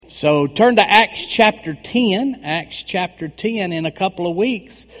So turn to Acts chapter 10. Acts chapter 10 in a couple of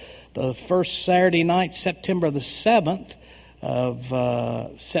weeks. The first Saturday night, September the 7th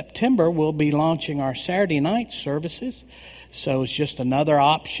of September, we'll be launching our Saturday night services. So it's just another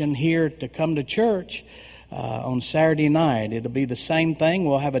option here to come to church on Saturday night. It'll be the same thing.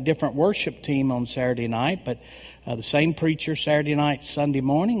 We'll have a different worship team on Saturday night, but the same preacher Saturday night, Sunday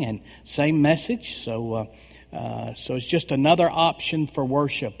morning, and same message. So it's just another option for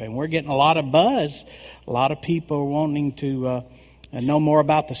worship. And we're getting a lot of buzz. A lot of people wanting to know more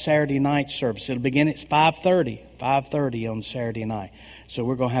about the Saturday night service. It'll begin at 5:30 on Saturday night. So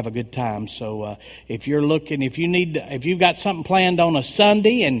we're going to have a good time. So if you've got something planned on a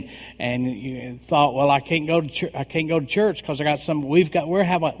Sunday and you thought, well, I can't go to church because I got some. We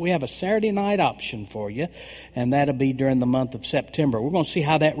have a Saturday night option for you, and that'll be during the month of September. We're going to see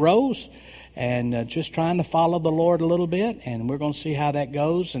how that rolls. And just trying to follow the Lord a little bit, and we're going to see how that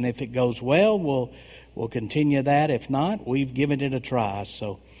goes. And if it goes well, we'll continue that. If not, we've given it a try.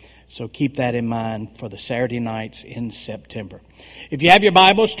 So keep that in mind for the Saturday nights in September. If you have your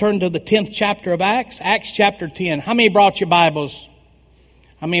Bibles, turn to the 10th chapter of Acts, Acts chapter 10. How many brought your Bibles?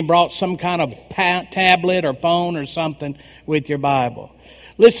 How many brought some kind of tablet or phone or something with your Bible?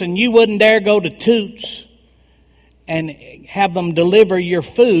 Listen, you wouldn't dare go to Toots and have them deliver your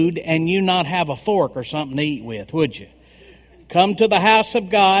food and you not have a fork or something to eat with, would you? Come to the house of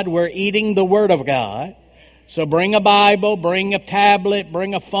God. We're eating the Word of God. So bring a Bible, bring a tablet,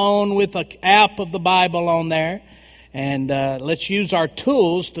 bring a phone with an app of the Bible on there. And let's use our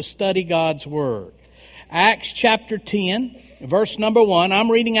tools to study God's Word. Acts chapter 10, verse number 1.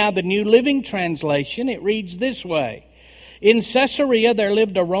 I'm reading out the New Living Translation. It reads this way. In Caesarea there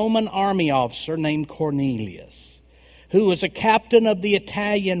lived a Roman army officer named Cornelius, who was a captain of the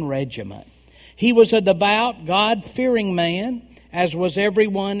Italian regiment. He was a devout, God-fearing man, as was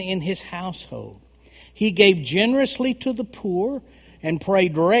everyone in his household. He gave generously to the poor and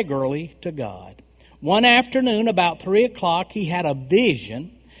prayed regularly to God. One afternoon, about 3 o'clock, he had a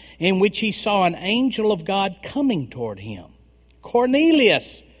vision in which he saw an angel of God coming toward him.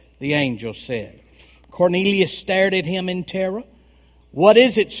 "Cornelius," the angel said. Cornelius stared at him in terror. "What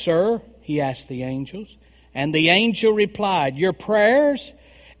is it, sir?" he asked the angels. And the angel replied, "Your prayers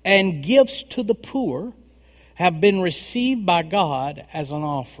and gifts to the poor have been received by God as an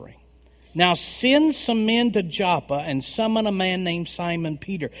offering. Now send some men to Joppa and summon a man named Simon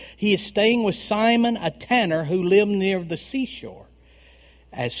Peter. He is staying with Simon, a tanner who lived near the seashore."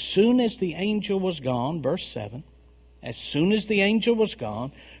 As soon as the angel was gone, verse 7, as soon as the angel was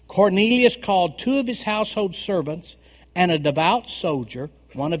gone, Cornelius called 2 of his household servants and a devout soldier,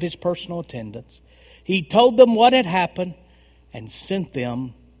 one of his personal attendants. He told them what had happened and sent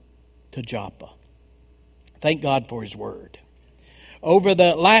them to Joppa. Thank God for His Word. Over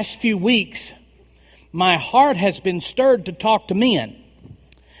the last few weeks, my heart has been stirred to talk to men.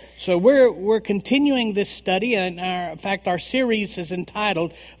 So we're continuing this study, and in fact our series is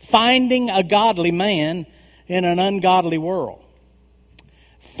entitled Finding a Godly Man in an Ungodly World.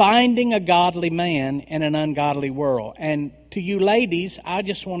 Finding a godly man in an ungodly world. And to you ladies, I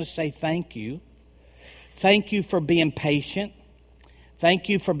just want to say thank you. Thank you for being patient. Thank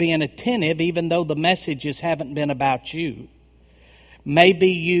you for being attentive, even though the messages haven't been about you. Maybe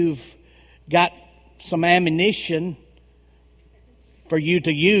you've got some ammunition for you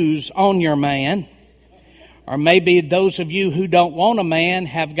to use on your man. Or maybe those of you who don't want a man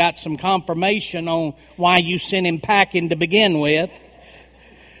have got some confirmation on why you sent him packing to begin with.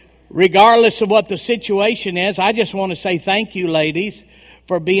 Regardless of what the situation is, I just want to say thank you, ladies,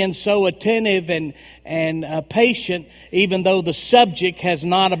 for being so attentive and patient, even though the subject has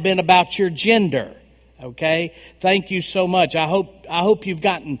not been about your gender. Okay? Thank you so much. I hope you've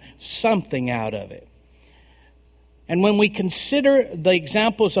gotten something out of it. And when we consider the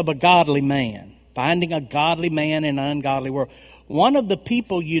examples of a godly man, finding a godly man in an ungodly world, one of the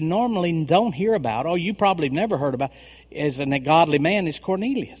people you normally don't hear about, or you probably never heard about, as a godly man is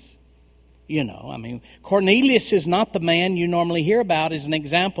Cornelius. You know, I mean, Cornelius is not the man you normally hear about as an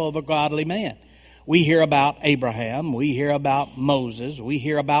example of a godly man. We hear about Abraham. We hear about Moses. We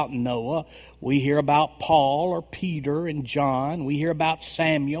hear about Noah. We hear about Paul or Peter and John. We hear about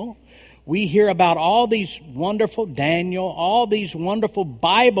Samuel. We hear about all these wonderful, Daniel, all these wonderful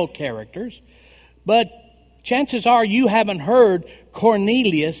Bible characters. But chances are you haven't heard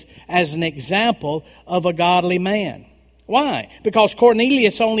Cornelius as an example of a godly man. Why? Because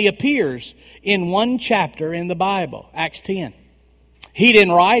Cornelius only appears in one chapter in the Bible, Acts 10. He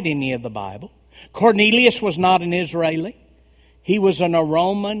didn't write any of the Bible. Cornelius was not an Israeli. He was a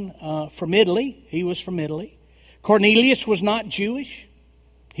Roman from Italy. He was from Italy. Cornelius was not Jewish.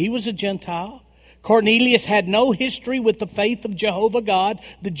 He was a Gentile. Cornelius had no history with the faith of Jehovah God,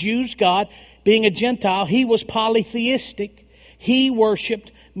 the Jews' God. Being a Gentile, he was polytheistic. He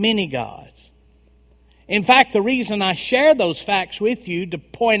worshiped many gods. In fact, the reason I share those facts with you to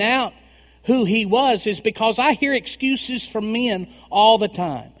point out who he was is because I hear excuses from men all the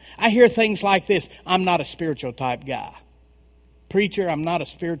time. I hear things like this: I'm not a spiritual type guy. Preacher, I'm not a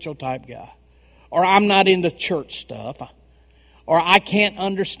spiritual type guy. Or I'm not into church stuff. Or I can't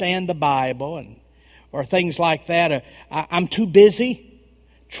understand the Bible, or things like that. I'm too busy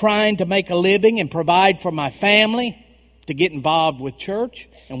trying to make a living and provide for my family to get involved with church.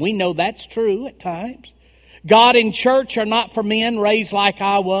 And we know that's true at times. God and church are not for men raised like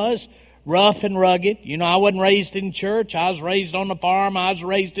I was, rough and rugged. You know, I wasn't raised in church. I was raised on the farm. I was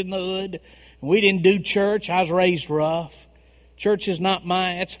raised in the hood. We didn't do church. I was raised rough. Church is not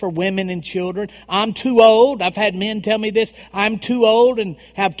mine. It's for women and children. I'm too old. I've had men tell me this. I'm too old and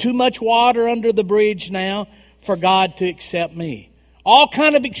have too much water under the bridge now for God to accept me. All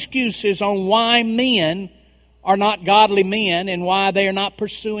kind of excuses on why men are not godly men and why they are not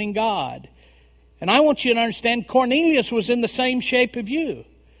pursuing God. And I want you to understand, Cornelius was in the same shape of you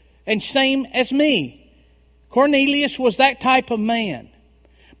and same as me. Cornelius was that type of man.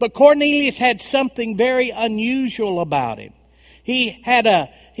 But Cornelius had something very unusual about him. He had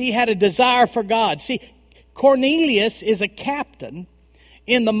a desire for God. See, Cornelius is a captain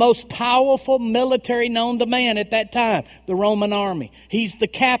in the most powerful military known to man at that time, the Roman army. He's the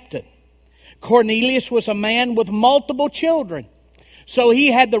captain. Cornelius was a man with multiple children, so he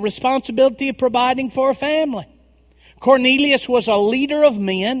had the responsibility of providing for a family. Cornelius was a leader of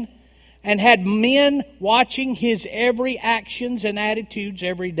men and had men watching his every actions and attitudes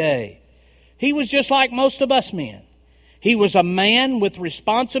every day. He was just like most of us men. He was a man with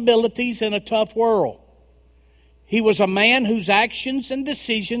responsibilities in a tough world. He was a man whose actions and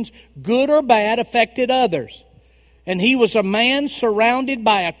decisions, good or bad, affected others. And he was a man surrounded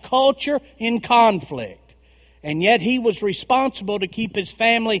by a culture in conflict. And yet he was responsible to keep his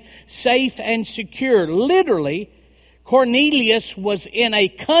family safe and secure. Literally, Cornelius was in a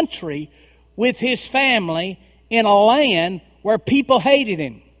country with his family in a land where people hated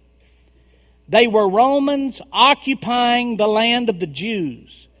him. They were Romans occupying the land of the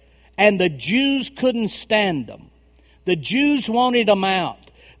Jews, and the Jews couldn't stand them. The Jews wanted them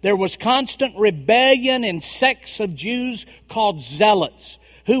out. There was constant rebellion in sects of Jews called zealots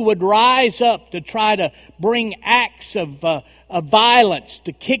who would rise up to try to bring acts of violence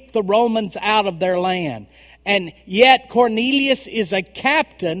to kick the Romans out of their land. And yet Cornelius is a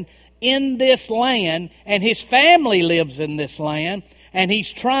captain in this land, and his family lives in this land. And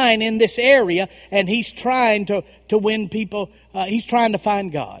he's trying in this area, and he's trying to win people. He's trying to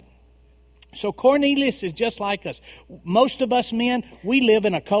find God. So Cornelius is just like us. Most of us men, we live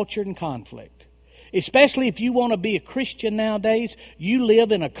in a culture in conflict. Especially if you want to be a Christian nowadays, you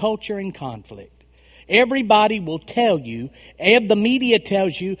live in a culture in conflict. Everybody will tell you, and the media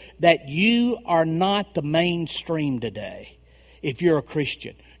tells you, that you are not the mainstream today if you're a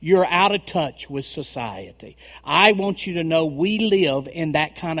Christian. You're out of touch with society. I want you to know we live in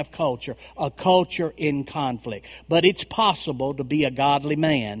that kind of culture, a culture in conflict. But it's possible to be a godly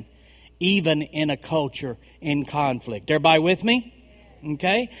man even in a culture in conflict. Everybody with me?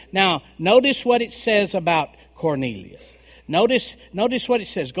 Okay? Now, notice what it says about Cornelius. Notice what it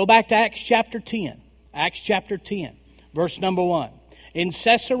says. Go back to Acts chapter 10. Acts chapter 10, verse number 1. In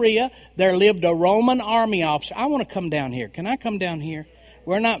Caesarea, there lived a Roman army officer. I want to come down here. Can I come down here?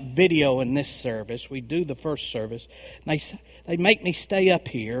 We're not videoing this service. We do the first service. They make me stay up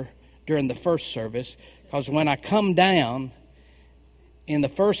here during the first service because when I come down in the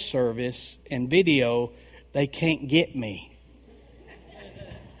first service and video, they can't get me.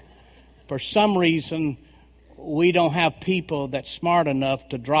 For some reason, we don't have people that's smart enough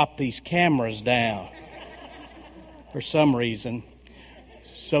to drop these cameras down. For some reason.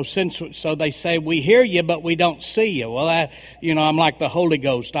 So they say, we hear you, but we don't see you. Well, I'm like the Holy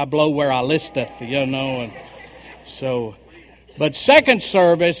Ghost. I blow where I listeth, And so, but second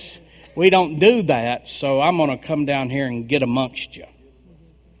service, we don't do that. So I'm going to come down here and get amongst you.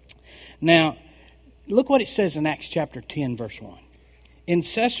 Now, look what it says in Acts chapter 10, verse 1. In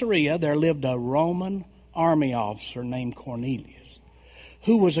Caesarea, there lived a Roman army officer named Cornelius,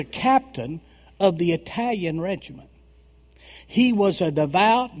 who was a captain of the Italian regiment. He was a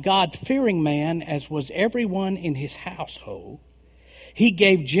devout, God-fearing man, as was everyone in his household. He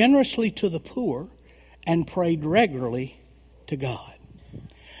gave generously to the poor and prayed regularly to God.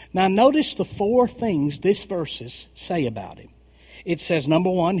 Now notice the four things this verses say about him. It says, number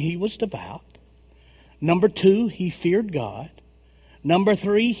one, he was devout. Number two, he feared God. Number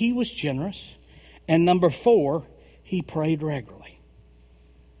 3, he was generous. And number 4, he prayed regularly.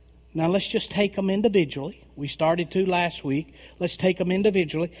 Now let's just take them individually. We started to last week. Let's take them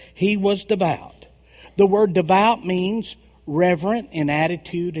individually. He was devout. The word devout means reverent in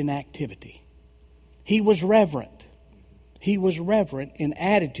attitude and activity. He was reverent. He was reverent in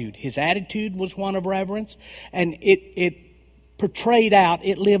attitude. His attitude was one of reverence, and it portrayed out,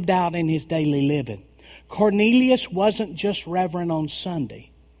 it lived out in his daily living. Cornelius wasn't just reverent on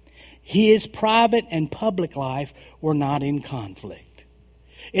Sunday. His private and public life were not in conflict.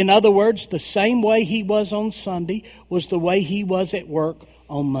 In other words, the same way he was on Sunday was the way he was at work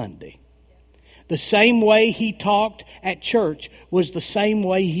on Monday. The same way he talked at church was the same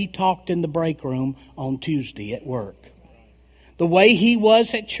way he talked in the break room on Tuesday at work. The way he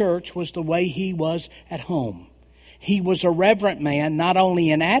was at church was the way he was at home. He was a reverent man, not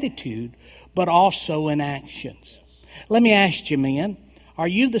only in attitude, but also in actions. Let me ask you, men, are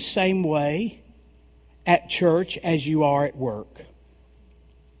you the same way at church as you are at work?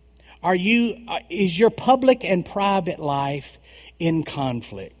 Is your public and private life in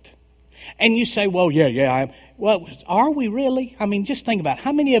conflict? And you say, well, yeah. Well, are we really? I mean, just think about it.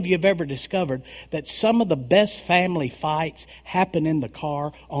 How many of you have ever discovered that some of the best family fights happen in the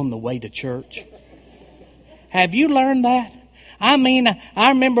car on the way to church? Have you learned that? I mean, I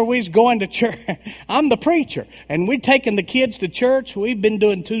remember we was going to church. I'm the preacher, and we're taking the kids to church. We've been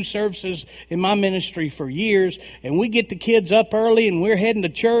doing 2 services in my ministry for years, and we get the kids up early, and we're heading to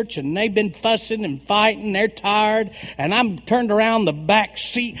church, and they've been fussing and fighting. They're tired, and I'm turned around the back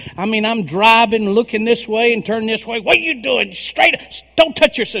seat. I mean, I'm driving, looking this way and turning this way. What are you doing? Straight up. Don't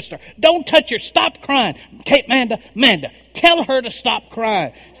touch your sister. Don't touch her. Stop crying. Okay, Amanda, tell her to stop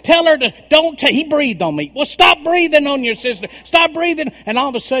crying. Tell her to, he breathed on me. Well, stop breathing on your sister. Stop breathing. And all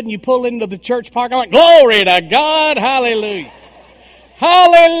of a sudden you pull into the church parking lot. Glory to God. Hallelujah.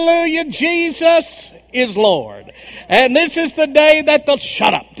 Hallelujah. Jesus is Lord. And this is the day that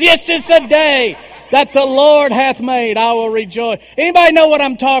shut up. This is the day that the Lord hath made. I will rejoice. Anybody know what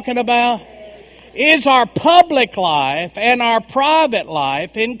I'm talking about? Is our public life and our private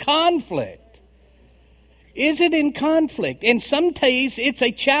life in conflict? Is it in conflict? And some days it's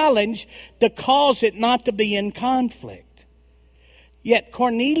a challenge to cause it not to be in conflict. Yet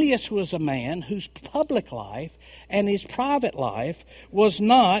Cornelius was a man whose public life and his private life was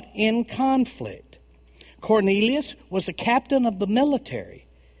not in conflict. Cornelius was a captain of the military.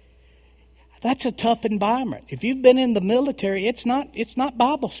 That's a tough environment. If you've been in the military, it's not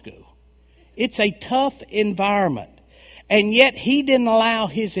Bible school. It's a tough environment. And yet he didn't allow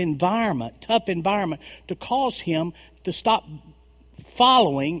his tough environment, to cause him to stop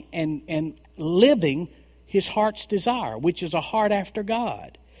following and living his heart's desire, which is a heart after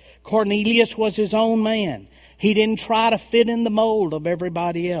God. Cornelius was his own man. He didn't try to fit in the mold of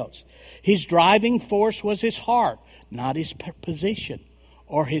everybody else. His driving force was his heart, not his position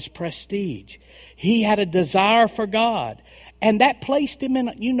or his prestige. He had a desire for God. And that placed him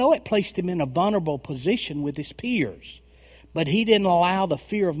in a vulnerable position with his peers. But he didn't allow the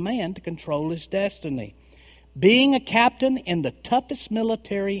fear of man to control his destiny. Being a captain in the toughest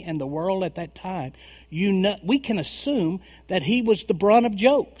military in the world at that time, we can assume that he was the brunt of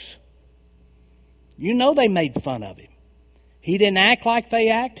jokes. They made fun of him. He didn't act like they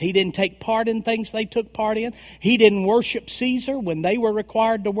act. He didn't take part in things they took part in. He didn't worship Caesar when they were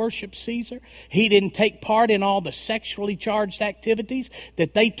required to worship Caesar. He didn't take part in all the sexually charged activities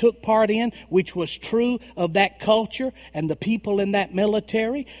that they took part in, which was true of that culture and the people in that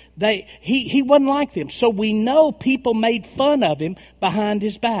military. He wasn't like them. So we know people made fun of him behind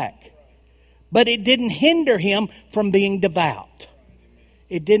his back. But it didn't hinder him from being devout.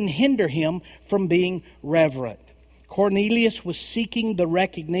 It didn't hinder him from being reverent. Cornelius was seeking the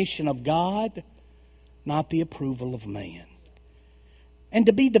recognition of God, not the approval of man. And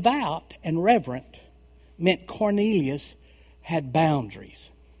to be devout and reverent meant Cornelius had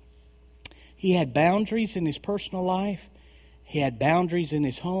boundaries. He had boundaries in his personal life, he had boundaries in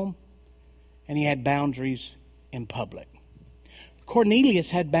his home, and he had boundaries in public.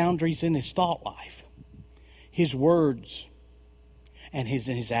 Cornelius had boundaries in his thought life, his words, and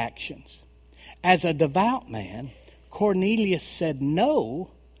his actions. As a devout man, Cornelius said no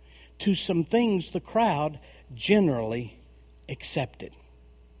to some things the crowd generally accepted.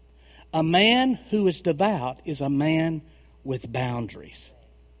 A man who is devout is a man with boundaries.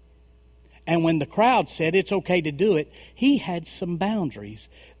 And when the crowd said it's okay to do it, he had some boundaries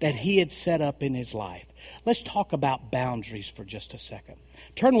that he had set up in his life. Let's talk about boundaries for just a second.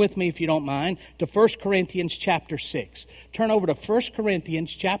 Turn with me, if you don't mind, to 1 Corinthians chapter 6. Turn over to 1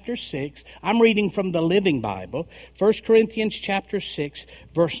 Corinthians chapter 6. I'm reading from the Living Bible. 1 Corinthians chapter 6,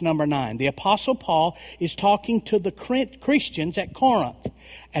 verse number 9. The Apostle Paul is talking to the Christians at Corinth.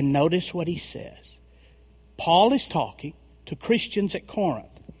 And notice what he says. Paul is talking to Christians at Corinth.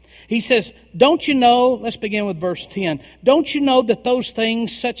 He says, don't you know, let's begin with verse 10. Don't you know that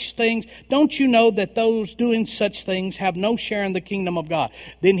don't you know that those doing such things have no share in the kingdom of God?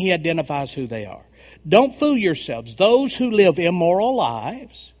 Then he identifies who they are. Don't fool yourselves. Those who live immoral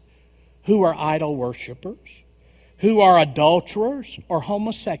lives, who are idol worshipers, who are adulterers or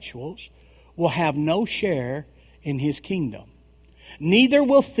homosexuals, will have no share in his kingdom. Neither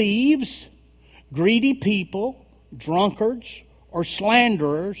will thieves, greedy people, drunkards, or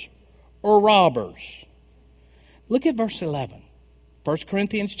slanderers, or robbers. Look at verse 11. 1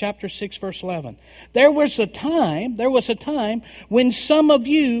 Corinthians chapter 6, verse 11. There was a time when some of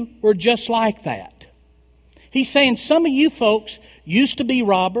you were just like that. He's saying some of you folks used to be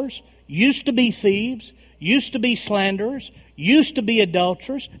robbers, used to be thieves, used to be slanderers, used to be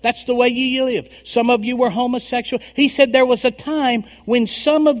adulterers. That's the way you lived. Some of you were homosexual. He said there was a time when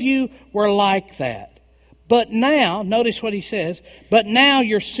some of you were like that. But now, notice what he says, but now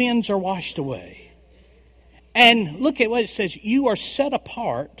your sins are washed away. And look at what it says, you are set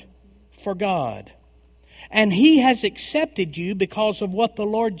apart for God. And he has accepted you because of what the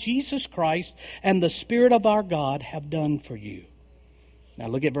Lord Jesus Christ and the Spirit of our God have done for you. Now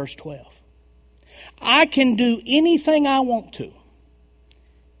look at verse 12. I can do anything I want to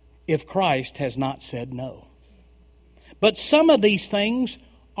if Christ has not said no. But some of these things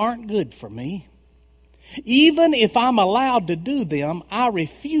aren't good for me. Even if I'm allowed to do them, I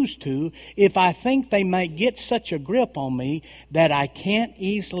refuse to if I think they may get such a grip on me that I can't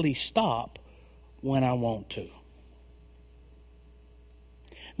easily stop when I want to.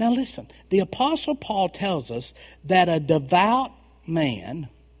 Now listen, the Apostle Paul tells us that a devout man,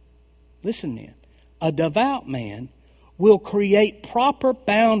 listen then, a devout man will create proper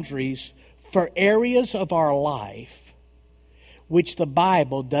boundaries for areas of our life which the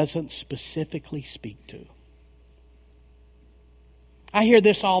Bible doesn't specifically speak to. I hear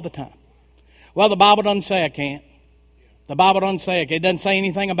this all the time. Well, the Bible doesn't say I can't. The Bible doesn't say I can't. It doesn't say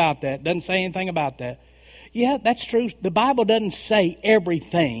anything about that. It doesn't say anything about that. Yeah, that's true. The Bible doesn't say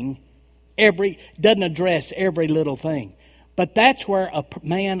everything, doesn't address every little thing. But that's where a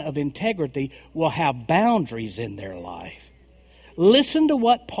man of integrity will have boundaries in their life. Listen to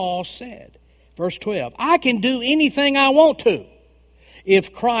what Paul said. Verse 12. I can do anything I want to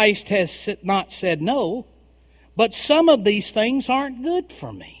if Christ has not said no, but some of these things aren't good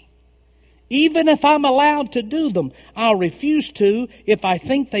for me. Even if I'm allowed to do them, I'll refuse to if I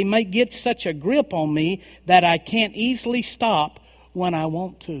think they may get such a grip on me that I can't easily stop when I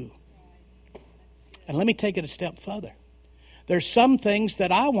want to. And let me take it a step further. There's some things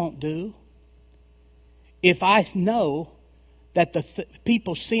that I won't do if I know that the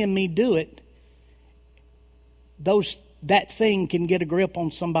people seeing me do it, that thing can get a grip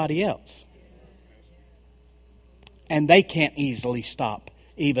on somebody else. And they can't easily stop,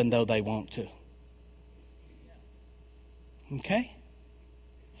 even though they want to. Okay?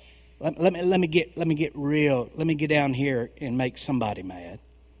 Let me get real. Let me get down here and make somebody mad.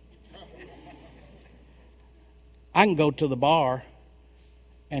 I can go to the bar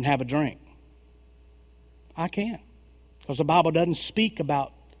and have a drink. I can. Because the Bible doesn't speak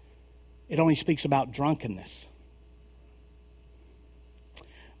about, it only speaks about drunkenness.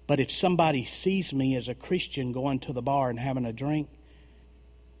 But if somebody sees me as a Christian going to the bar and having a drink,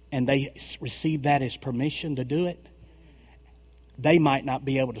 and they receive that as permission to do it, they might not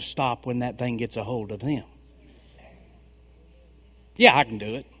be able to stop when that thing gets a hold of them. Yeah, I can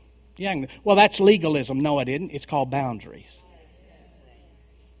do it. Yeah, I can. Well, that's legalism. No, I didn't. It's called boundaries.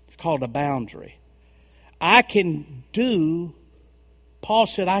 It's called a boundary. Paul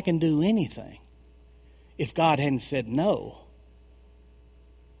said I can do anything if God hadn't said no.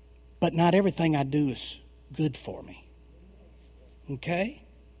 But not everything I do is good for me. Okay?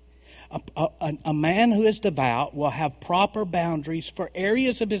 A man who is devout will have proper boundaries for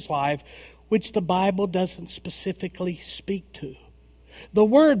areas of his life which the Bible doesn't specifically speak to. The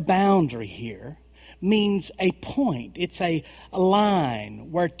word boundary here means a point. It's a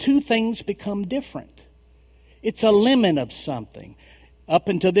line where two things become different. It's a limit of something. Up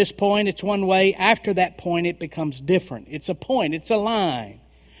until this point, it's one way. After that point, it becomes different. It's a point. It's a line.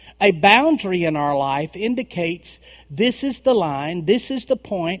 A boundary in our life indicates this is the line, this is the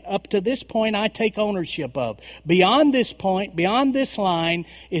point, up to this point I take ownership of. Beyond this point, beyond this line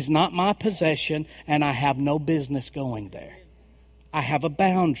is not my possession, and I have no business going there. I have a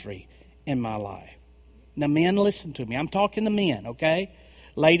boundary in my life. Now, men, listen to me. I'm talking to men, okay?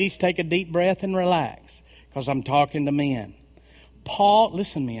 Ladies, take a deep breath and relax, because I'm talking to men.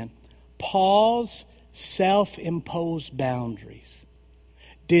 Listen, men, Paul's self-imposed boundaries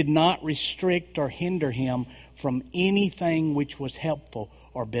did not restrict or hinder him from anything which was helpful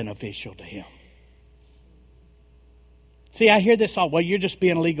or beneficial to him. See, I hear this all, well, you're just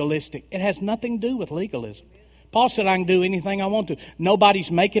being legalistic. It has nothing to do with legalism. Paul said I can do anything I want to.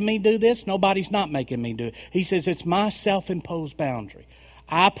 Nobody's making me do this. Nobody's not making me do it. He says it's my self-imposed boundary.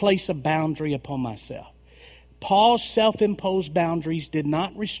 I place a boundary upon myself. Paul's self-imposed boundaries did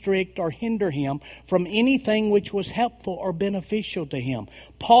not restrict or hinder him from anything which was helpful or beneficial to him.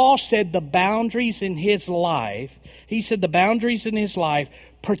 Paul said the boundaries in his life,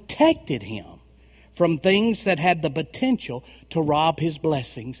 protected him from things that had the potential to rob his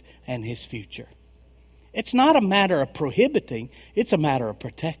blessings and his future. It's not a matter of prohibiting, it's a matter of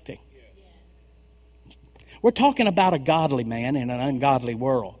protecting. We're talking about a godly man in an ungodly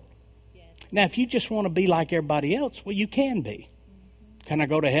world. Now, if you just want to be like everybody else, well, you can be. Can I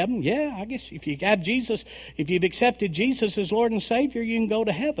go to heaven? Yeah, I guess if you have Jesus, if you've accepted Jesus as Lord and Savior, you can go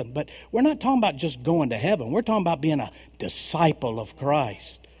to heaven. But we're not talking about just going to heaven. We're talking about being a disciple of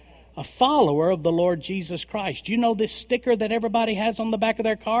Christ, a follower of the Lord Jesus Christ. You know this sticker that everybody has on the back of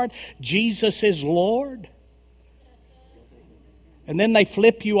their card? Jesus is Lord. And then they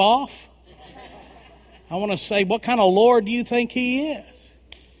flip you off. I want to say, what kind of Lord do you think He is?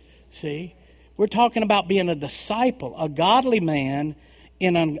 See, we're talking about being a disciple, a godly man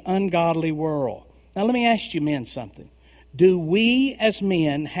in an ungodly world. Now let me ask you men something. Do we as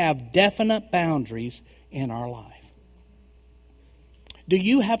men have definite boundaries in our life? Do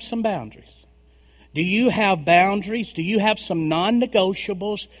you have some boundaries? Do you have boundaries? Do you have some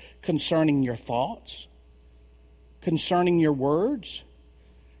non-negotiables concerning your thoughts? Concerning your words?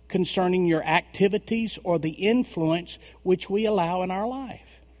 Concerning your activities or the influence which we allow in our life?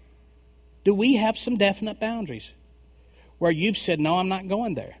 Do we have some definite boundaries where you've said, no, I'm not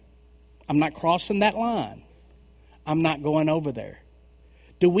going there. I'm not crossing that line. I'm not going over there.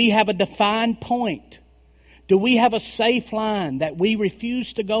 Do we have a defined point? Do we have a safe line that we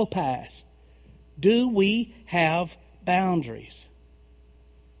refuse to go past? Do we have boundaries?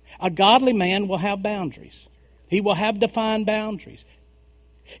 A godly man will have boundaries. He will have defined boundaries.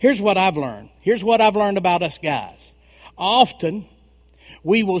 Here's what I've learned. Here's what I've learned about us guys. Often,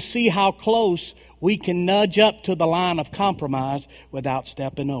 we will see how close we can nudge up to the line of compromise without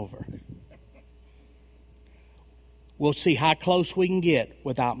stepping over. We'll see how close we can get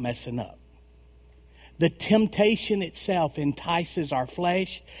without messing up. The temptation itself entices our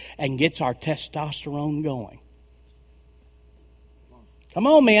flesh and gets our testosterone going. Come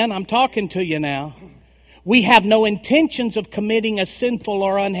on, man, I'm talking to you now. We have no intentions of committing a sinful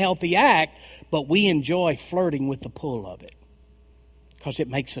or unhealthy act, but we enjoy flirting with the pull of it because it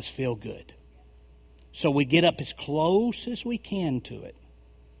makes us feel good. So we get up as close as we can to it.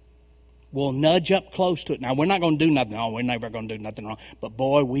 We'll nudge up close to it. Now, we're not going to do nothing. Oh, we're never going to do nothing wrong. But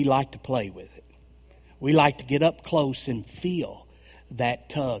boy, we like to play with it. We like to get up close and feel that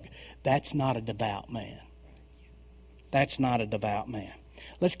tug. That's not a devout man. That's not a devout man.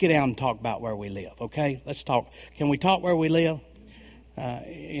 Let's get down and talk about where we live, okay? Let's talk. Can we talk where we live?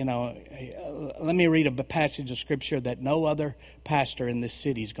 Let me read a passage of Scripture that no other pastor in this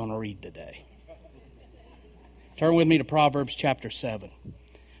city is going to read today. Turn with me to Proverbs chapter 7.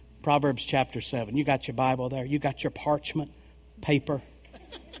 Proverbs chapter 7. You got your Bible there? You got your parchment paper?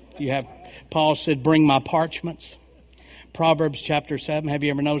 You have. Paul said, bring my parchments. Proverbs chapter 7. Have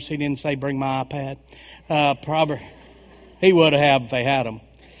you ever noticed he didn't say bring my iPad? He would have if they had them.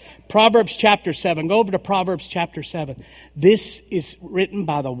 Proverbs chapter 7. Go over to Proverbs chapter 7. This is written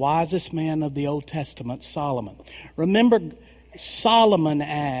by the wisest man of the Old Testament, Solomon. Remember, Solomon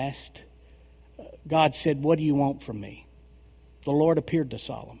asked, God said, what do you want from me? The Lord appeared to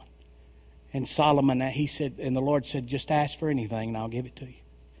Solomon. And the Lord said, just ask for anything and I'll give it to you.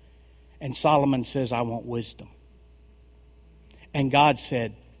 And Solomon says, I want wisdom. And God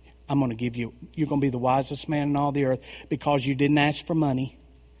said, I'm going to give you, you're going to be the wisest man in all the earth because you didn't ask for money.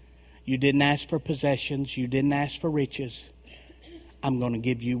 You didn't ask for possessions. You didn't ask for riches. I'm going to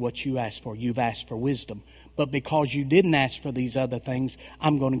give you what you asked for. You've asked for wisdom. But because you didn't ask for these other things,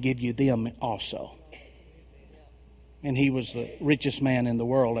 I'm going to give you them also. And he was the richest man in the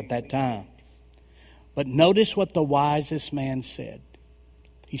world at that time. But notice what the wisest man said.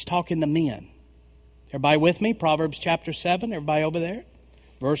 He's talking to men. Everybody with me? Proverbs chapter 7. Everybody over there?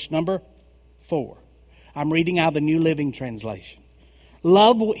 Verse number 4. I'm reading out the New Living Translation.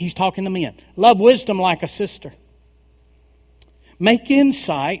 He's talking to men. Love wisdom like a sister. Make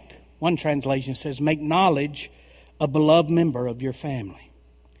insight, one translation says, make knowledge a beloved member of your family.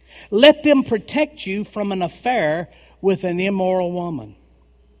 Let them protect you from an affair with an immoral woman,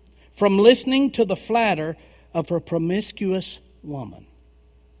 from listening to the flatter of a promiscuous woman.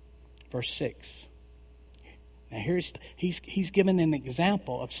 Verse 6. Now he's given an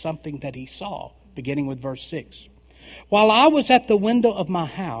example of something that he saw, beginning with verse 6. While I was at the window of my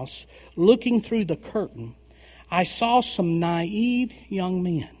house, looking through the curtain, I saw some naive young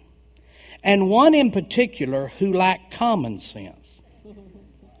men, and one in particular who lacked common sense.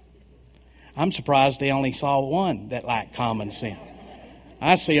 I'm surprised they only saw one that lacked common sense.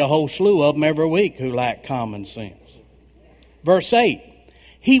 I see a whole slew of them every week who lack common sense. Verse 8.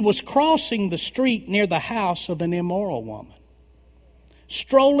 He was crossing the street near the house of an immoral woman,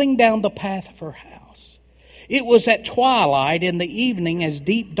 strolling down the path of her house. It was at twilight in the evening as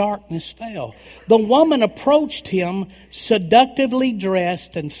deep darkness fell. The woman approached him, seductively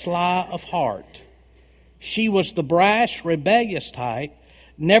dressed and sly of heart. She was the brash, rebellious type,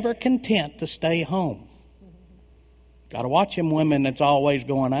 never content to stay home. Got to watch them women that's always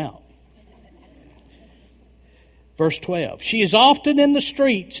going out. Verse 12. She is often in the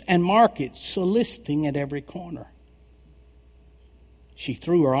streets and markets, soliciting at every corner. She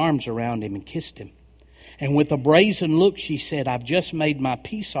threw her arms around him and kissed him. And with a brazen look she said, I've just made my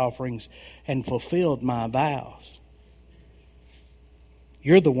peace offerings and fulfilled my vows.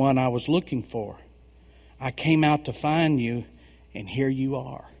 You're the one I was looking for. I came out to find you, and here you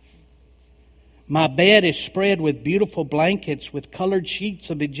are. My bed is spread with beautiful blankets with colored sheets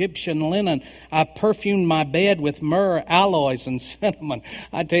of Egyptian linen. I've perfumed my bed with myrrh, aloes, and cinnamon.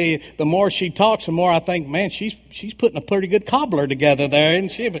 I tell you, the more she talks, the more I think, man, she's putting a pretty good cobbler together there,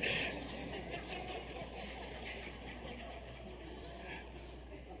 isn't she? But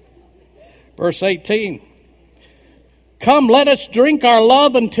verse 18. Come, let us drink our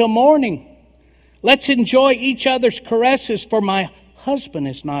love until morning. Let's enjoy each other's caresses, for my husband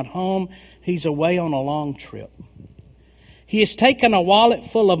is not home. He's away on a long trip. He has taken a wallet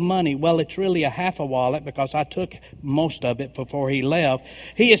full of money. Well, it's really a half a wallet because I took most of it before he left.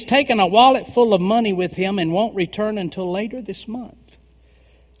 He has taken a wallet full of money with him and won't return until later this month.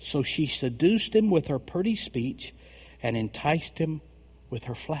 So she seduced him with her pretty speech and enticed him with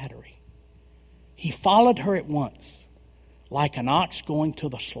her flattery. He followed her at once, like an ox going to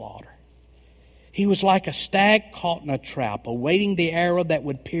the slaughter. He was like a stag caught in a trap, awaiting the arrow that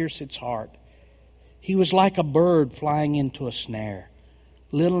would pierce its heart. He was like a bird flying into a snare,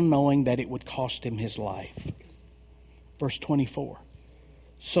 little knowing that it would cost him his life. Verse 24.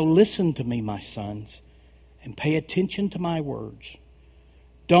 So listen to me, my sons, and pay attention to my words.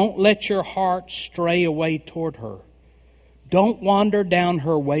 Don't let your heart stray away toward her. Don't wander down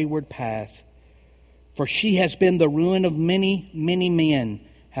her wayward path, for she has been the ruin of many, many men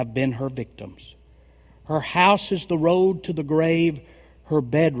have been her victims. Her house is the road to the grave. Her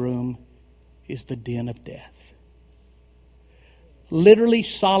bedroom is the den of death. Literally,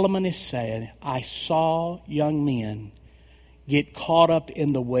 Solomon is saying, I saw young men get caught up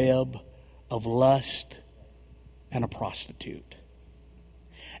in the web of lust and a prostitute.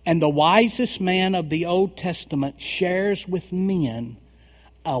 And the wisest man of the Old Testament shares with men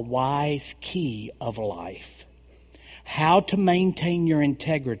a wise key of life. How to maintain your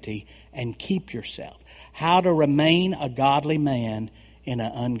integrity and keep yourself. How to remain a godly man in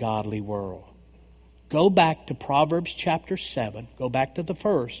an ungodly world. Go back to Proverbs chapter 7. Go back to the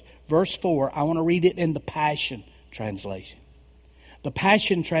first. Verse 4. I want to read it in the Passion Translation. The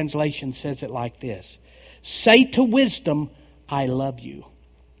Passion Translation says it like this. Say to wisdom, I love you.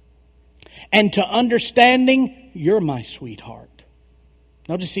 And to understanding, you're my sweetheart.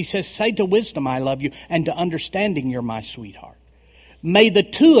 Notice he says, say to wisdom, I love you. And to understanding, you're my sweetheart. May the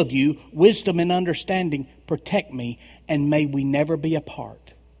two of you, wisdom and understanding, protect me, and may we never be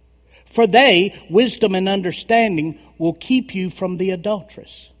apart. For they, wisdom and understanding, will keep you from the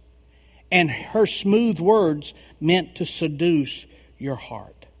adulteress. And her smooth words meant to seduce your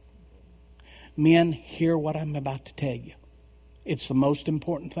heart. Men, hear what I'm about to tell you. It's the most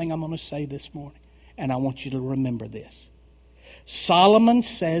important thing I'm going to say this morning. And I want you to remember this. Solomon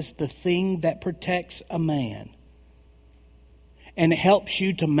says the thing that protects a man and helps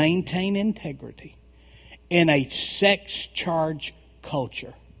you to maintain integrity in a sex-charged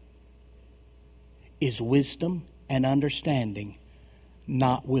culture is wisdom and understanding,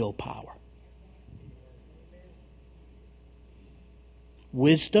 not willpower.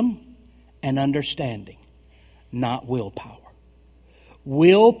 wisdom and understanding, not willpower.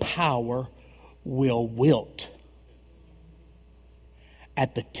 Willpower will wilt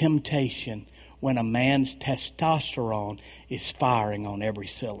at the temptation when a man's testosterone is firing on every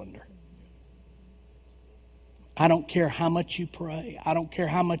cylinder. I don't care how much you pray. I don't care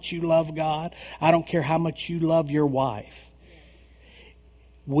how much you love God. I don't care how much you love your wife.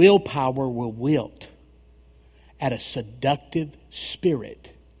 Willpower will wilt at a seductive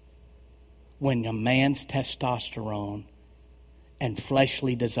spirit when a man's testosterone and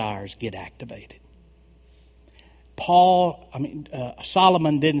fleshly desires get activated.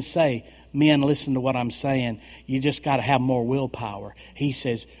 Solomon didn't say, men, listen to what I'm saying. You just got to have more willpower. He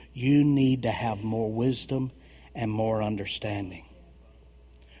says, you need to have more wisdom and more understanding.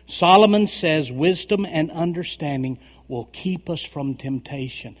 Solomon says wisdom and understanding will keep us from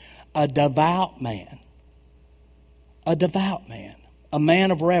temptation. A devout man, a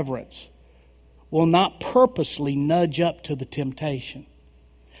man of reverence, will not purposely nudge up to the temptation.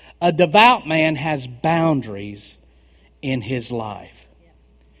 A devout man has boundaries in his life.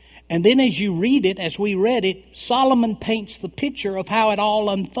 And then as you read it, as we read it, Solomon paints the picture of how it all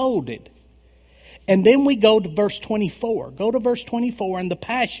unfolded. And then we go to verse 24. Go to verse 24 in the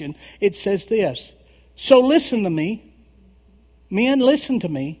Passion. It says this. So listen to me. Men, listen to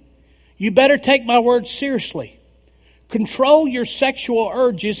me. You better take my words seriously. Control your sexual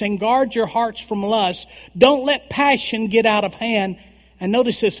urges and guard your hearts from lust. Don't let passion get out of hand. And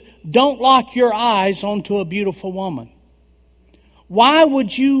notice this. Don't lock your eyes onto a beautiful woman. Why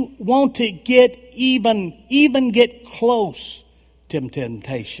would you want to get even get close to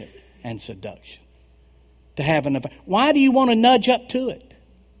temptation and seduction? To have an affair. Why do you want to nudge up to it?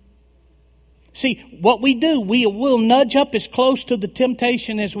 See, what we do, we will nudge up as close to the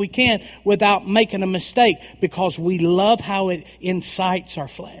temptation as we can without making a mistake because we love how it incites our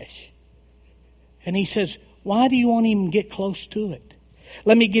flesh. And he says, why do you want to even get close to it?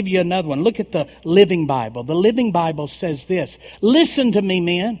 Let me give you another one. Look at the Living Bible. The Living Bible says this. Listen to me,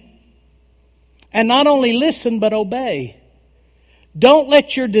 men. And not only listen, but obey. Don't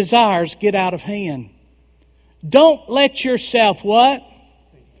let your desires get out of hand. Don't let yourself what?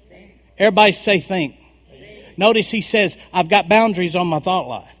 Everybody say think. Notice he says, I've got boundaries on my thought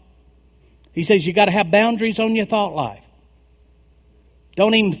life. He says you got to have boundaries on your thought life.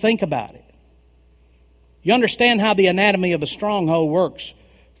 Don't even think about it. You understand how the anatomy of a stronghold works.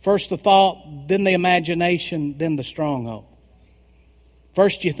 First the thought, then the imagination, then the stronghold.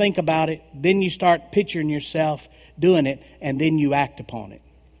 First you think about it, then you start picturing yourself doing it, and then you act upon it.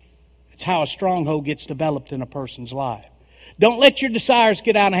 It's how a stronghold gets developed in a person's life. Don't let your desires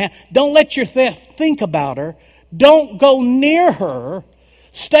get out of hand. Don't let your think about her. Don't go near her.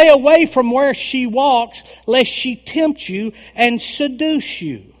 Stay away from where she walks, lest she tempt you and seduce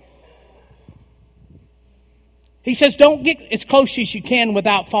you. He says, don't get as close as you can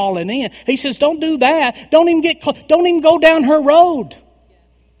without falling in. He says, don't do that. Don't even get close. Don't even go down her road.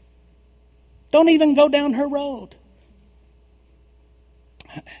 Don't even go down her road.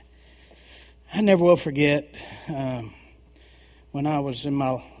 I never will forget when I was in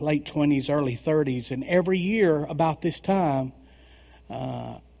my late 20s, early 30s, and every year about this time,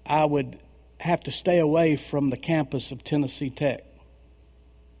 I would have to stay away from the campus of Tennessee Tech.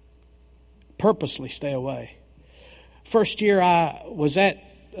 Purposely stay away. First year I was at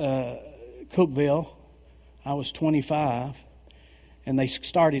Cookeville, I was 25, and they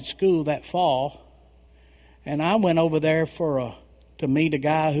started school that fall, and I went over there to meet a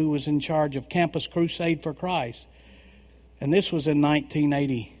guy who was in charge of Campus Crusade for Christ. And this was in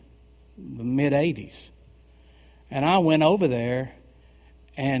 1980, the mid-80s. And I went over there,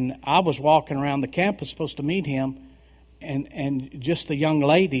 and I was walking around the campus supposed to meet him, and just the young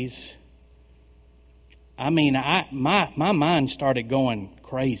ladies, I mean, my mind started going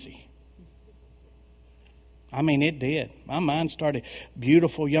crazy. I mean, it did. My mind started,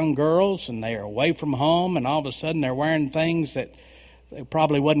 beautiful young girls, and they're away from home, and all of a sudden they're wearing things that they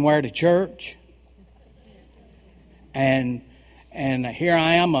probably wouldn't wear to church. And here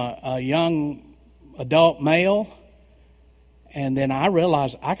I am, a young adult male, and then I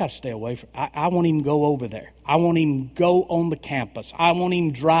realized I got to stay away from. I won't even go over there. I won't even go on the campus. I won't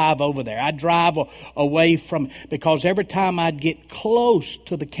even drive over there. I drive away from it because every time I'd get close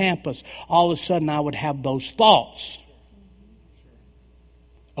to the campus, all of a sudden I would have those thoughts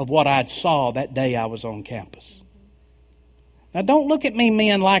of what I'd saw that day I was on campus. Now, don't look at me,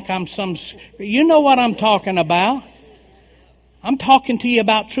 men, like I'm some. You know what I'm talking about. I'm talking to you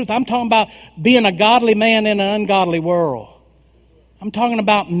about truth. I'm talking about being a godly man in an ungodly world. I'm talking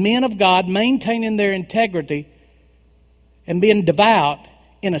about men of God maintaining their integrity and being devout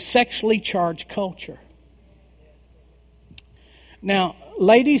in a sexually charged culture. Now,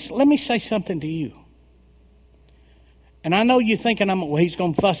 ladies, let me say something to you. And I know you're thinking, he's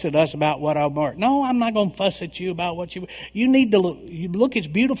going to fuss at us about what I'm wearing. No, I'm not going to fuss at you about what you need to look as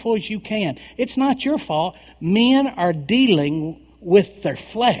beautiful as you can. It's not your fault. Men are dealing with their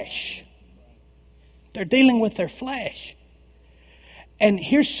flesh. They're dealing with their flesh. And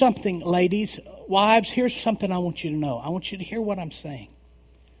here's something, ladies, wives, here's something I want you to know. I want you to hear what I'm saying.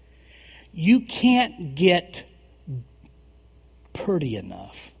 You can't get pretty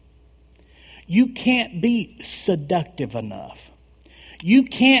enough. You can't be seductive enough. You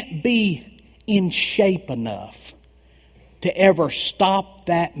can't be in shape enough to ever stop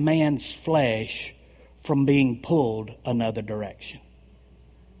that man's flesh from being pulled another direction.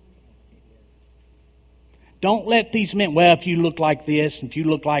 Don't let these men, well, if you look like this, if you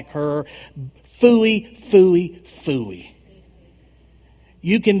look like her, phooey, phooey, phooey.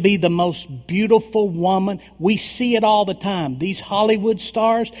 You can be the most beautiful woman. We see it all the time. These Hollywood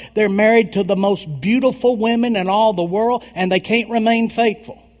stars, they're married to the most beautiful women in all the world, and they can't remain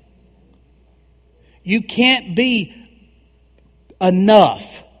faithful. You can't be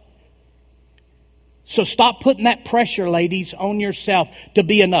enough. So stop putting that pressure, ladies, on yourself to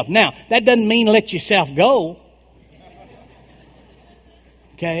be enough. Now, that doesn't mean let yourself go.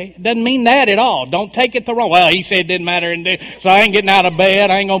 Okay? It doesn't mean that at all. Don't take it the wrong. Well, he said it didn't matter, so I ain't getting out of bed.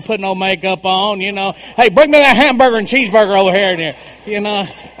 I ain't going to put no makeup on, Hey, bring me that hamburger and cheeseburger over here.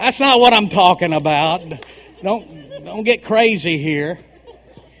 That's not what I'm talking about. Don't get crazy here.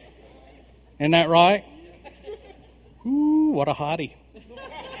 Isn't that right? Ooh, what a hottie.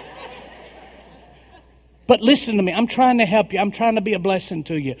 But listen to me. I'm trying to help you. I'm trying to be a blessing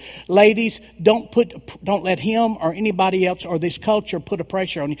to you. Ladies, don't let him or anybody else or this culture put a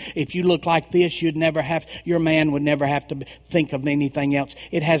pressure on you. If you look like this, your man would never have to think of anything else.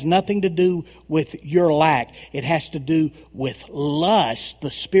 It has nothing to do with your lack. It has to do with lust,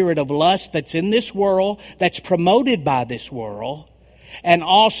 the spirit of lust that's in this world, that's promoted by this world, and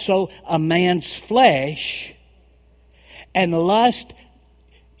also a man's flesh. And lust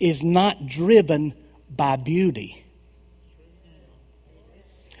is not driven by beauty.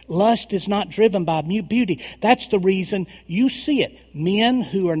 Lust is not driven by beauty. That's the reason you see it. Men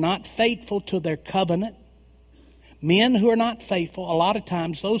who are not faithful to their covenant, men who are not faithful, a lot of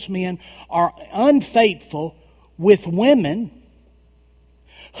times those men are unfaithful with women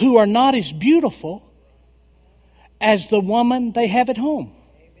who are not as beautiful as the woman they have at home.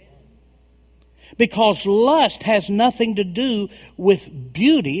 Because lust has nothing to do with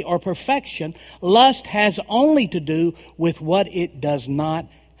beauty or perfection. Lust has only to do with what it does not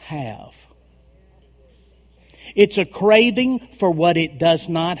have. It's a craving for what it does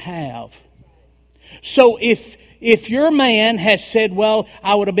not have. So if your man has said, well,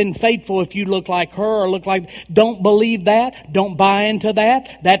 I would have been faithful if you look like her or look like... Don't believe that. Don't buy into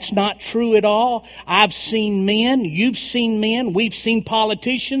that. That's not true at all. I've seen men. You've seen men. We've seen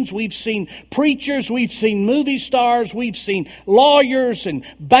politicians. We've seen preachers. We've seen movie stars. We've seen lawyers and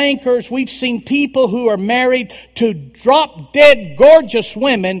bankers. We've seen people who are married to drop-dead gorgeous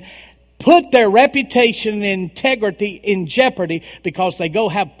women put their reputation and integrity in jeopardy because they go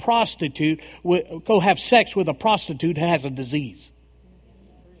have sex with a prostitute who has a disease.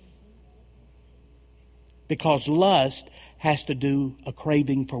 Because lust has to do a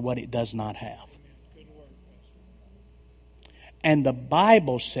craving for what it does not have. And the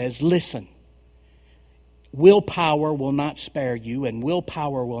Bible says, listen, willpower will not spare you and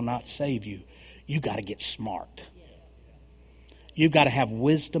willpower will not save you. You got to get smart. You've got to have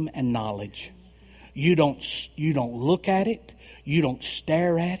wisdom and knowledge. You don't look at it. You don't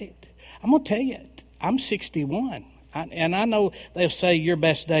stare at it. I'm going to tell you, I'm 61. And I know they'll say your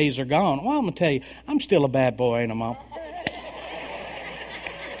best days are gone. Well, I'm going to tell you, I'm still a bad boy, ain't I, Mom?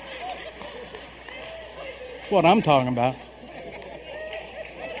 That's what I'm talking about.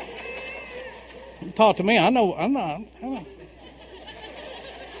 Talk to me. I know. I'm not.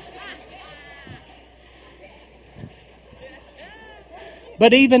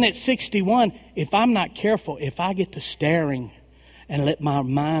 But even at 61, if I'm not careful, if I get to staring and let my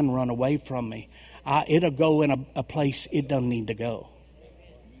mind run away from me, it'll go in a place it doesn't need to go.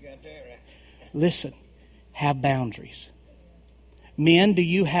 Listen, have boundaries. Men, do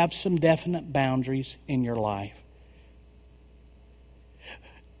you have some definite boundaries in your life?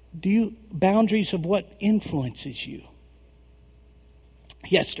 Boundaries of what influences you?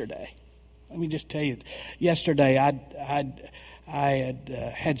 Yesterday, let me just tell you, yesterday I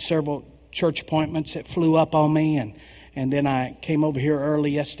had several church appointments that flew up on me, And then I came over here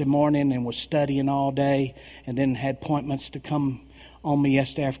early yesterday morning and was studying all day, and then had appointments to come on me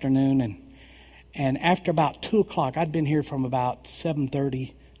yesterday afternoon. And after about 2 o'clock, I'd been here from about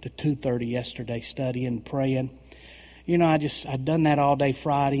 7:30 to 2:30 yesterday studying, praying. You know, I'd done that all day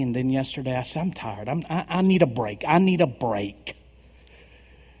Friday, and then yesterday I said, I'm tired. I need a break. I need a break.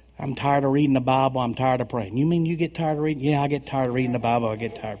 I'm tired of reading the Bible. I'm tired of praying. You mean you get tired of reading? Yeah, I get tired of reading the Bible. I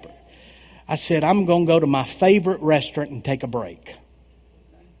get tired of praying. I said, I'm going to go to my favorite restaurant and take a break.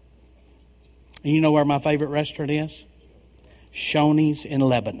 And you know where my favorite restaurant is? Shoney's in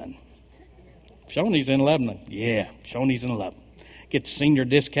Lebanon. Shoney's in Lebanon. Yeah, Shoney's in Lebanon. Get the senior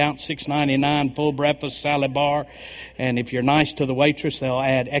discount, $6.99, full breakfast, salad bar. And if you're nice to the waitress, they'll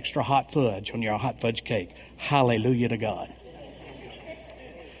add extra hot fudge on your hot fudge cake. Hallelujah to God.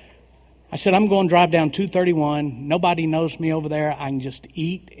 I said, I'm going to drive down 231. Nobody knows me over there. I can just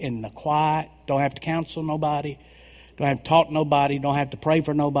eat in the quiet. Don't have to counsel nobody. Don't have to talk to nobody. Don't have to pray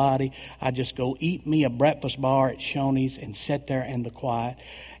for nobody. I just go eat me a breakfast bar at Shoney's and sit there in the quiet.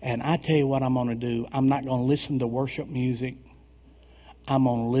 And I tell you what I'm going to do. I'm not going to listen to worship music. I'm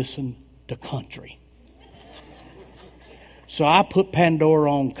going to listen to country. So I put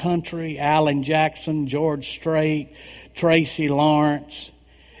Pandora on country, Alan Jackson, George Strait, Tracy Lawrence,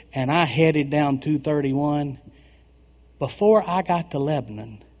 and I headed down 231. Before I got to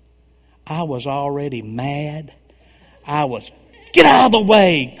Lebanon, I was already mad. I was, get out of the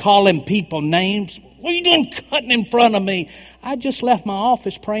way, calling people names. What are you doing cutting in front of me? I just left my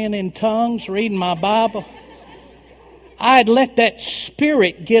office praying in tongues, reading my Bible. I had let that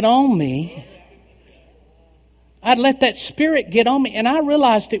spirit get on me. I'd let that spirit get on me. And I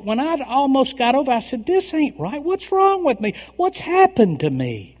realized it when I almost got over. I said, this ain't right. What's wrong with me? What's happened to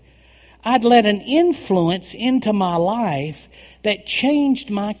me? I'd let an influence into my life that changed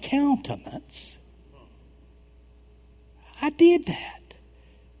my countenance. I did that.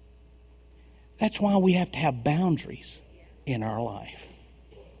 That's why we have to have boundaries in our life.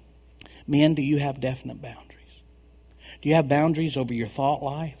 Men, do you have definite boundaries? Do you have boundaries over your thought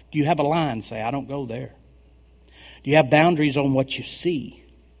life? Do you have a line, say, I don't go there? Do you have boundaries on what you see?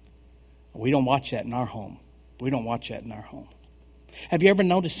 We don't watch that in our home. We don't watch that in our home. Have you ever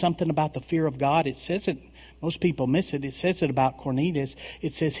noticed something about the fear of God? It says it, most people miss it. It says it about Cornelius.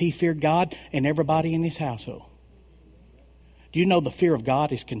 It says he feared God and everybody in his household. Do you know the fear of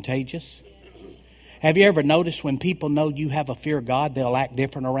God is contagious? Have you ever noticed when people know you have a fear of God, they'll act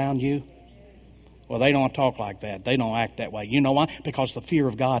different around you? Well, they don't talk like that. They don't act that way. You know why? Because the fear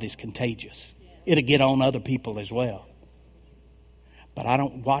of God is contagious. It'll get on other people as well. But I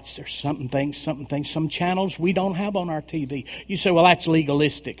don't watch. There's some channels we don't have on our TV. You say, well, that's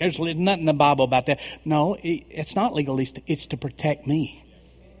legalistic. There's nothing in the Bible about that. No, it's not legalistic. It's to protect me.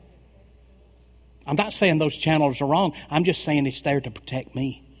 I'm not saying those channels are wrong. I'm just saying it's there to protect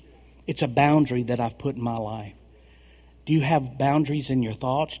me. It's a boundary that I've put in my life. Do you have boundaries in your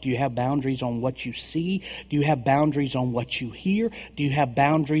thoughts? Do you have boundaries on what you see? Do you have boundaries on what you hear? Do you have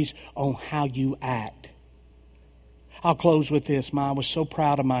boundaries on how you act? I'll close with this. I was so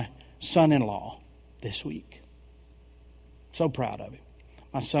proud of my son-in-law this week. So proud of him.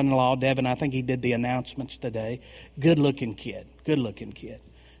 My son-in-law, Devin, I think he did the announcements today. Good-looking kid.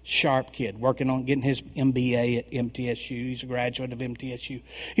 Sharp kid, working on getting his MBA at MTSU. He's a graduate of MTSU.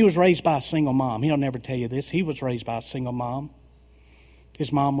 He was raised by a single mom. He'll never tell you this. He was raised by a single mom.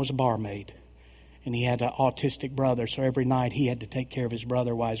 His mom was a barmaid. And he had an autistic brother, so every night he had to take care of his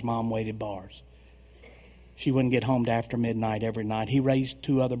brother while his mom waited bars. She wouldn't get home to after midnight every night. He raised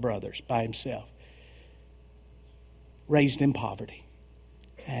 2 other brothers by himself. Raised in poverty.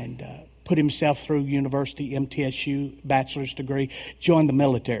 And put himself through university, MTSU, bachelor's degree, joined the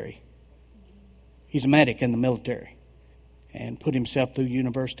military. He's a medic in the military. And put himself through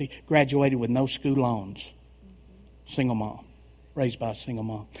university, graduated with no school loans. Single mom, raised by a single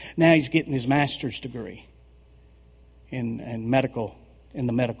mom. Now he's getting his master's degree in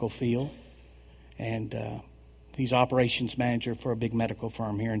the medical field. And he's operations manager for a big medical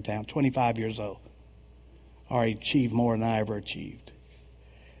firm here in town, 25 years old. Already achieved more than I ever achieved.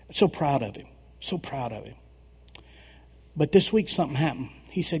 So proud of him. But this week something happened.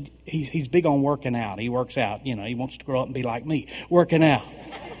 He said he's big on working out. He works out. You know, he wants to grow up and be like me, working out.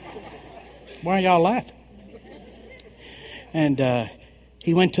 Why are y'all laughing? And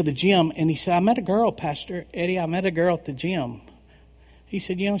he went to the gym and he said, I met a girl, Pastor Eddie. I met a girl at the gym. He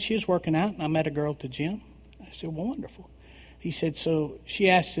said, you know, she was working out and I met a girl at the gym. I said, well, wonderful. He said, so she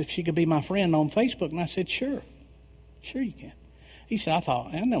asked if she could be my friend on Facebook. And I said, sure you can. He said, I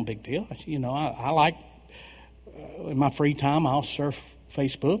thought, no big deal. You know, I like, in my free time, I'll surf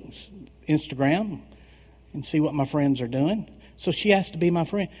Facebook, Instagram, and see what my friends are doing. So she asked to be my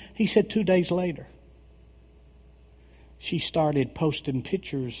friend. He said 2 days later, she started posting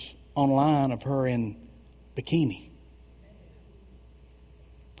pictures online of her in bikini.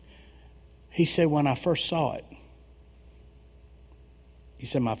 He said, when I first saw it, he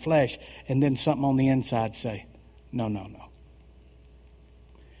said, my flesh, and then something on the inside say, no, no, no.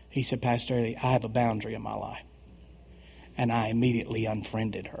 He said, Pastor Eddie, I have a boundary in my life. And I immediately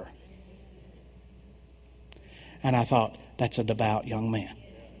unfriended her. And I thought, that's a devout young man.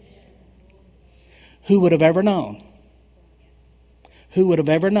 Who would have ever known? Who would have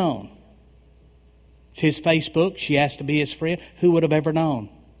ever known? It's his Facebook. She asked to be his friend. Who would have ever known?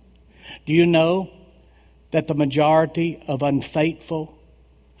 Do you know that the majority of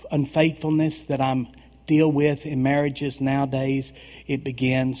unfaithfulness that I deal with in marriages nowadays, it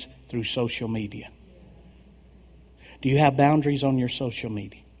begins through social media? Do you have boundaries on your social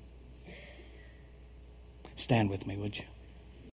media? Stand with me, would you?